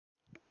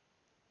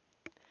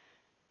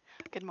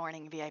Good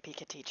morning,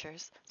 Vipkid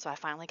teachers. So I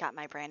finally got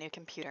my brand new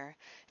computer.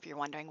 If you're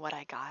wondering what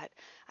I got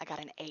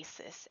an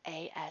Asus,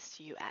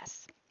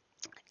 ASUS,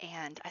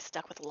 and I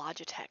stuck with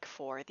Logitech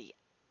for the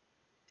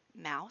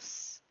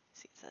mouse.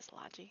 See, it says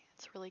Logi.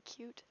 It's really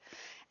cute.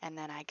 And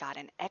then I got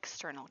an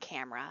external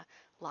camera,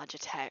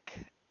 Logitech.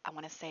 I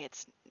want to say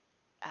it's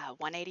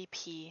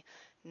 180p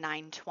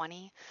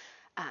 920,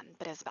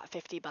 but it was about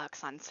 50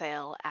 bucks on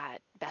sale at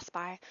Best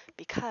Buy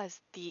because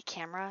the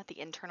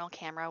internal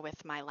camera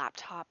with my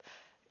laptop,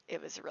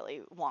 it was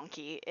really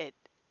wonky. It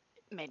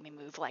made me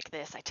move like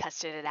this. I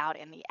tested it out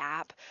in the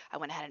app. I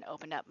went ahead and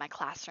opened up my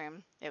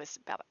classroom. It was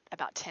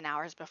about 10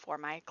 hours before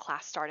my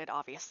class started,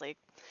 obviously.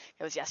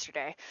 It was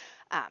yesterday.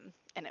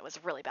 And it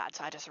was really bad.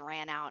 So I just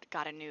ran out,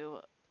 got a new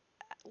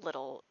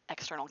little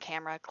external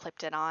camera,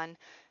 clipped it on,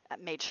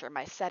 made sure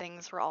my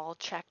settings were all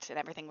checked and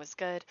everything was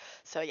good.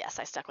 So yes,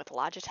 I stuck with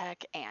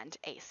Logitech and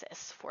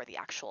Asus for the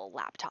actual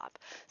laptop.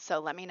 So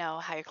let me know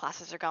how your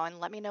classes are going.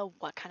 Let me know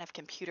what kind of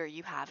computer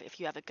you have, if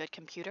you have a good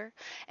computer,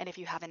 and if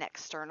you have an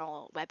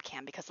external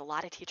webcam, because a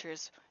lot of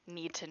teachers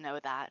need to know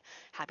that.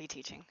 Happy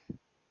teaching.